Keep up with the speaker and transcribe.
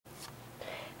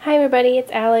Hi everybody,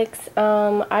 it's Alex.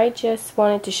 I just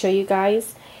wanted to show you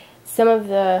guys some of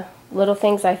the little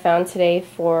things I found today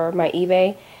for my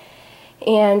eBay.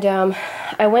 And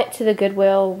I went to the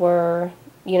Goodwill where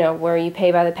you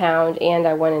pay by the pound, and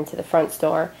I went into the front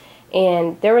store.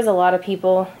 And there was a lot of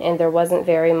people and there wasn't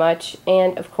very much,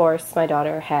 and of course my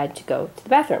daughter had to go to the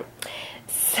bathroom.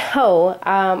 So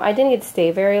I didn't get to stay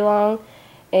very long.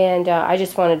 And I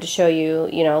just wanted to show you,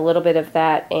 a little bit of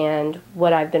that and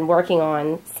what I've been working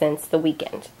on since the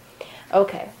weekend.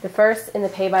 Okay, the first in the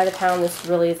pay by the pound, this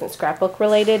really isn't scrapbook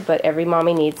related, but every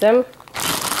mommy needs them,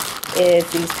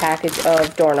 is these package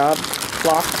of doorknob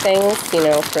lock things, for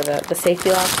the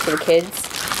safety locks for the kids.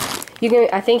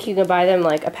 I think you can buy them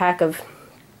like a pack of,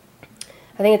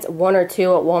 I think it's 1 or 2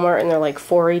 at Walmart, and they're like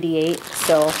 $4.88.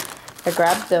 So I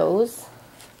grabbed those.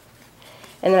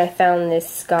 And then I found this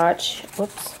Scotch,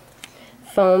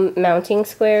 foam mounting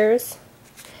squares,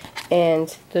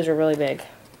 and those are really big.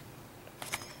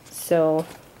 So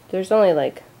there's only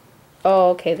like,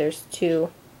 there's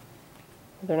 2.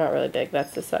 They're not really big,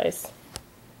 that's the size.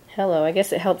 Hello, I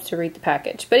guess it helps to read the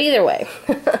package. But either way,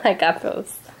 I got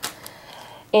those.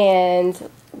 And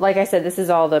like I said, this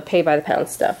is all the pay by the pound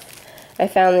stuff. I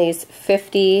found these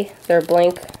 50, they're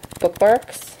blank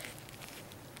bookmarks.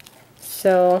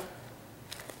 So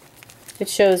it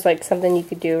shows like something you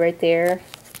could do right there.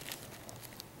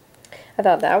 I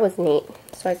thought that was neat.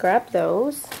 So I grabbed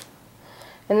those.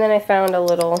 And then I found a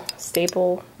little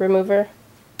staple remover.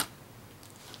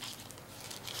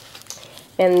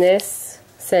 And this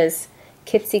says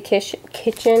Kitsy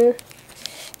Kitchen.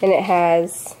 And it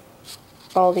has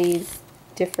all these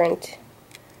different,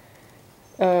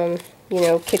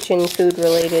 kitchen food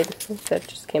related, that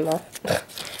just came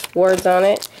off, words on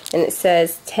it. And it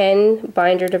says 10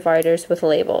 binder dividers with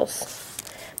labels.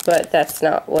 But that's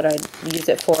not what I'd use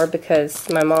it for, because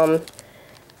my mom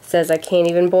says I can't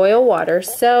even boil water.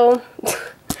 So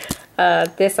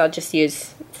this I'll just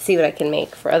use to see what I can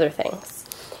make for other things.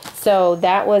 So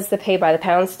that was the pay by the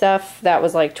pound stuff. That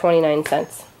was like 29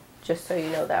 cents. Just so you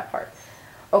know that part.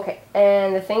 Okay,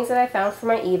 and the things that I found for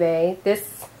my eBay.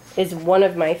 This is one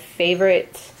of my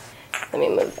favorite, let me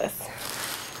move this.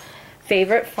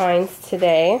 Favorite finds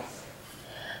today.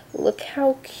 Look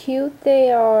how cute they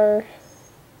are.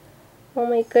 Oh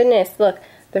my goodness, look,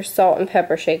 they're salt and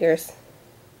pepper shakers.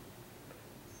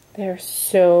 They're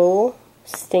so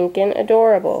stinking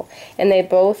adorable. And they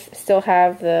both still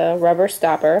have the rubber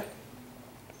stopper.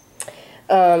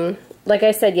 Like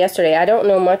I said yesterday, I don't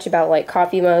know much about like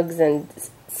coffee mugs and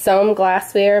some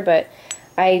glassware, but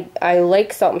I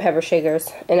like salt and pepper shakers,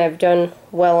 and I've done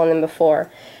well on them before.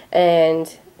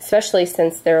 And especially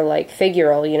since they're like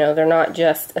figural, they're not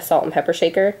just a salt and pepper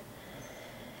shaker.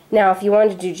 Now, if you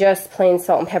wanted to do just plain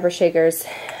salt and pepper shakers,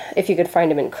 if you could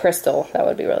find them in crystal, that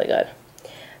would be really good.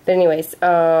 But anyways,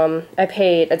 I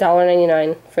paid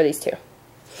 $1.99 for these 2.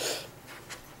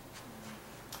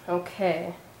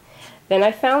 Okay. Then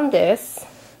I found this.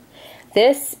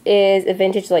 This is a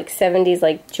vintage like 70s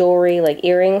like jewelry, like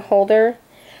earring holder.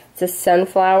 It's a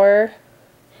sunflower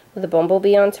with a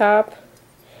bumblebee on top.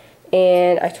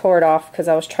 And I tore it off because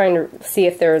I was trying to see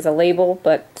if there was a label,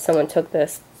 but someone took the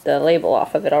label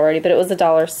off of it already. But it was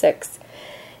 $1.06,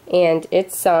 and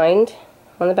it's signed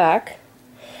on the back.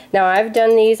 Now I've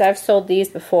done these, I've sold these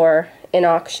before in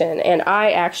auction, and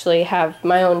I actually have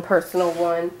my own personal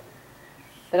one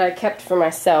that I kept for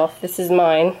myself. This is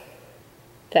mine,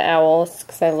 the owls,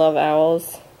 because I love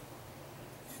owls.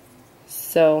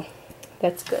 So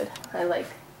that's good. I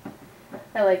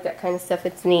like that kind of stuff.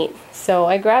 It's neat. So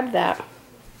I grabbed that.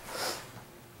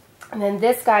 And then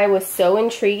this guy was so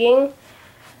intriguing.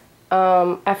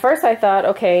 At first I thought,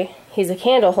 okay, he's a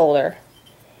candle holder.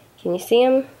 Can you see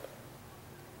him?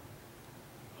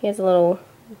 He has a little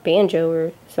banjo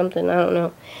or something, I don't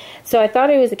know. So I thought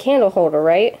it was a candle holder,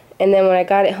 right? And then when I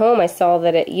got it home, I saw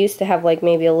that it used to have like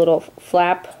maybe a little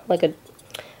flap, like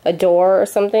a door or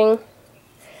something.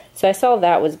 So I saw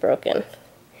that was broken.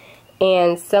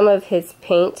 And some of his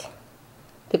paint,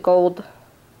 the gold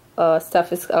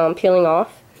stuff, is peeling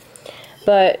off.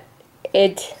 But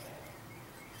it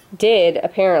did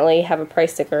apparently have a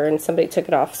price sticker, and somebody took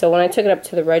it off. So when I took it up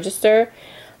to the register,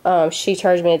 she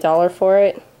charged me $1 for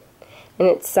it. And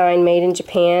it's signed "Made in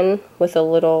Japan" with the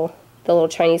little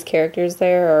Chinese characters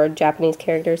there, or Japanese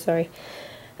characters, sorry.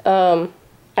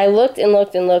 I looked and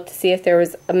looked and looked to see if there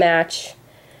was a match.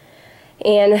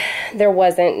 And there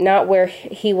wasn't, not where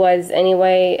he was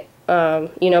anyway.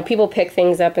 People pick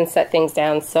things up and set things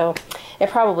down, so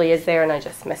it probably is there and I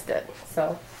just missed it.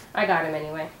 So I got him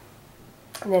anyway.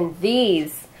 And then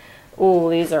these,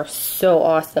 ooh, these are so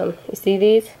awesome. You see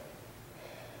these?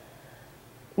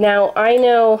 Now, I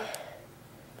know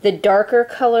the darker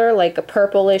color, like a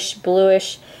purplish,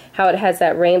 bluish, how it has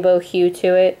that rainbow hue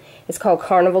to it, it's called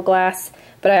carnival glass.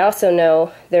 But I also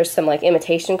know there's some like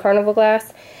imitation carnival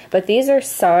glass. But these are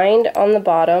signed on the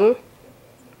bottom,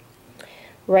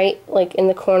 right like in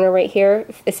the corner right here.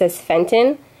 It says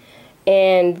Fenton.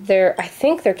 And I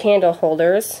think they're candle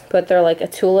holders, but they're like a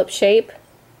tulip shape.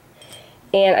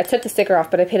 And I took the sticker off,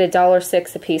 but I paid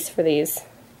 $1.06 a piece for these.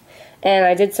 And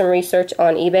I did some research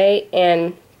on eBay,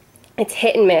 and it's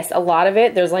hit and miss. A lot of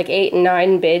it, there's like 8 and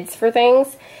 9 bids for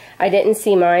things. I didn't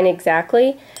see mine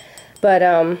exactly, but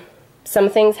some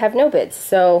things have no bids,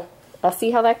 so I'll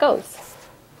see how that goes.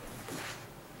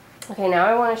 Okay, now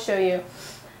I want to show you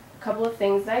a couple of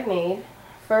things that I've made.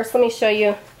 First, let me show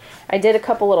you, I did a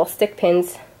couple little stick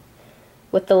pins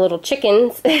with the little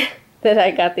chickens that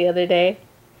I got the other day.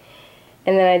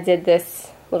 And then I did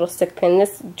this little stick pin.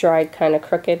 This dried kind of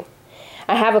crooked.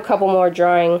 I have a couple more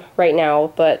drying right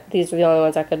now, but these are the only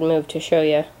ones I could move to show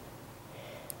you.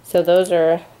 So those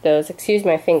are those. Excuse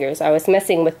my fingers. I was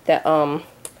messing with the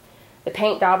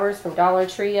paint daubers from Dollar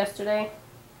Tree yesterday.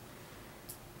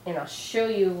 And I'll show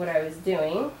you what I was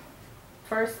doing.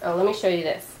 First, let me show you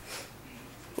this.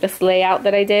 This layout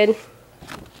that I did.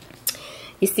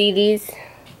 You see these?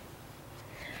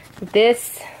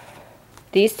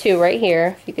 These two right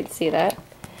here, if you can see that,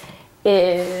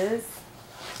 is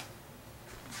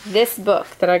this book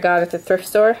that I got at the thrift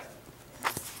store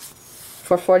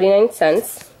for 49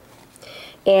 cents.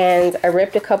 And I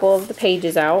ripped a couple of the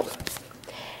pages out.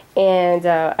 And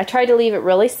I tried to leave it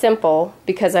really simple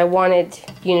because I wanted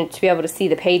you to be able to see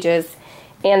the pages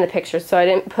and the pictures, so I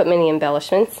didn't put many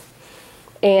embellishments.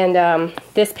 And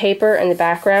this paper in the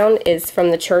background is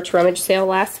from the church rummage sale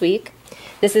last week.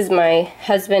 This is my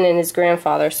husband and his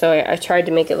grandfather, so I tried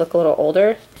to make it look a little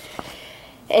older.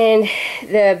 And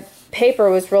the paper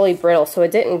was really brittle, so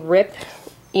it didn't rip,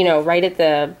 you know, right at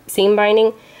the seam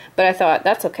binding. But I thought,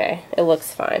 that's okay. It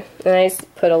looks fine. And I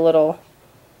just put a little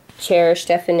cherish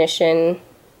definition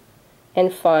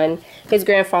and fun. His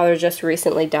grandfather just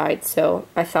recently died, so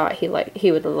I thought he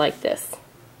would like this.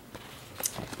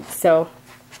 So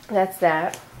that's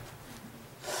that.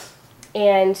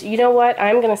 And you know what?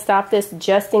 I'm going to stop this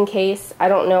just in case. I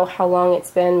don't know how long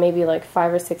it's been, maybe like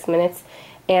 5 or 6 minutes.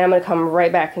 And I'm going to come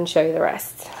right back and show you the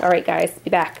rest. Alright guys, be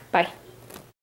back. Bye.